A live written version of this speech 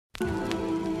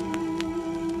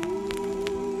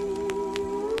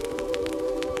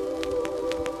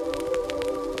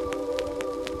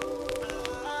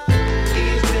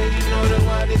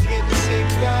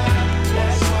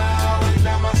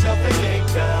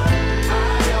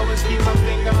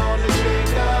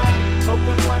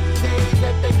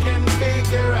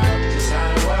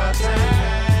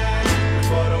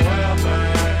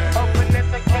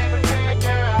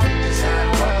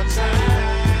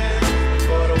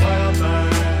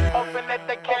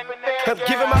I'm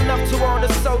giving my love to all the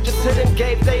soldiers who done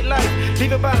gave their life,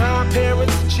 leaving behind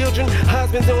parents, children,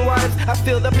 husbands and wives. I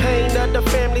feel the pain of the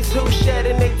families who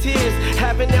shedding their tears,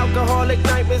 having alcoholic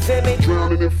nightmares and they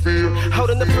drowning in fear,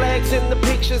 holding the flags and the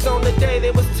pictures on the day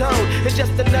they was told it's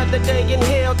just another day in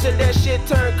hell till that shit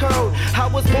turned cold. I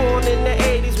was born in the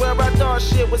 80s where I thought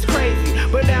shit was crazy,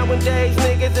 but nowadays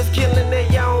niggas is killing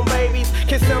their own babies.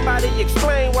 Can somebody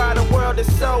explain why the world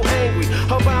is so angry?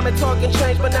 Obama talking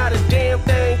change, but not a damn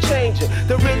thing changing.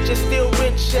 The rich is still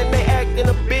rich and they acting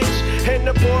a bitch, and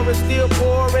the poor is still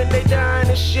poor and they dying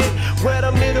of shit. Where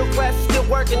the middle class is still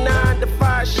working 9 to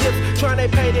 5 shifts, trying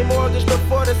to pay their mortgage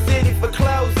before the city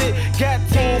foreclose it. Got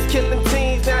teens killing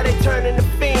teens, now they turning to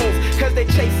fiends, cause they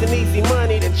chasing easy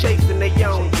money than chasing their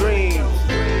own dreams.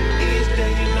 Each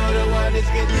day you know the world is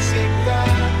getting sicker,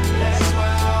 that's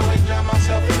why I always drown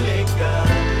myself in liquor.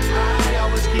 I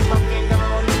always keep my finger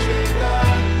on the trigger,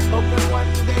 hoping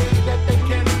one day that they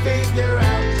can figure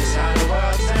out just how the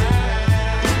world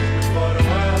turns before the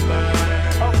world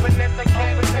burns. Hoping that they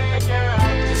can figure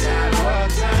out just how the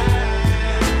world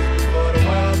turns before the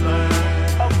world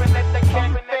burns. Hoping that they can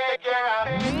figure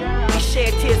out. We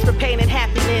share tears for pain and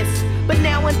happiness, but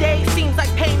nowadays seems like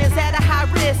pain is at a high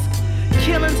risk.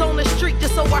 Killings on the street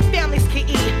just so our families can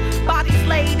eat. Bodies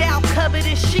laid out, covered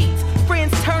in sheets.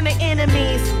 Friends turn to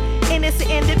enemies.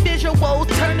 Innocent individuals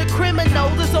turn to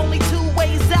criminals. There's only 2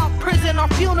 ways out, prison or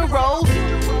funerals.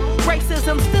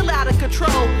 Racism still out of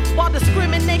control, while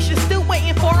discrimination still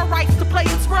waiting for our rights to play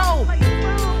its role.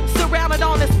 Surrounded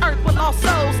on this earth with lost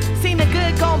souls, seen the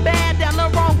good gone bad down the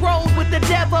wrong road with the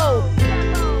devil.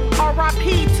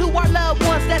 R.I.P. to our loved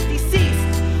ones that's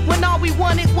deceased, when all we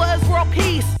wanted was world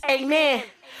peace. Amen.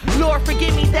 Lord,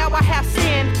 forgive me thou I have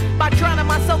sinned by drowning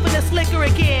myself in this liquor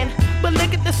again. But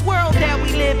look at this world that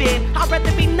we live in. I'd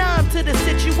rather be numb to the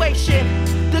situation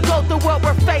to go through what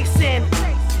we're facing.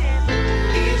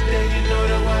 Each day you know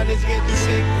the world is getting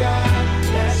sicker,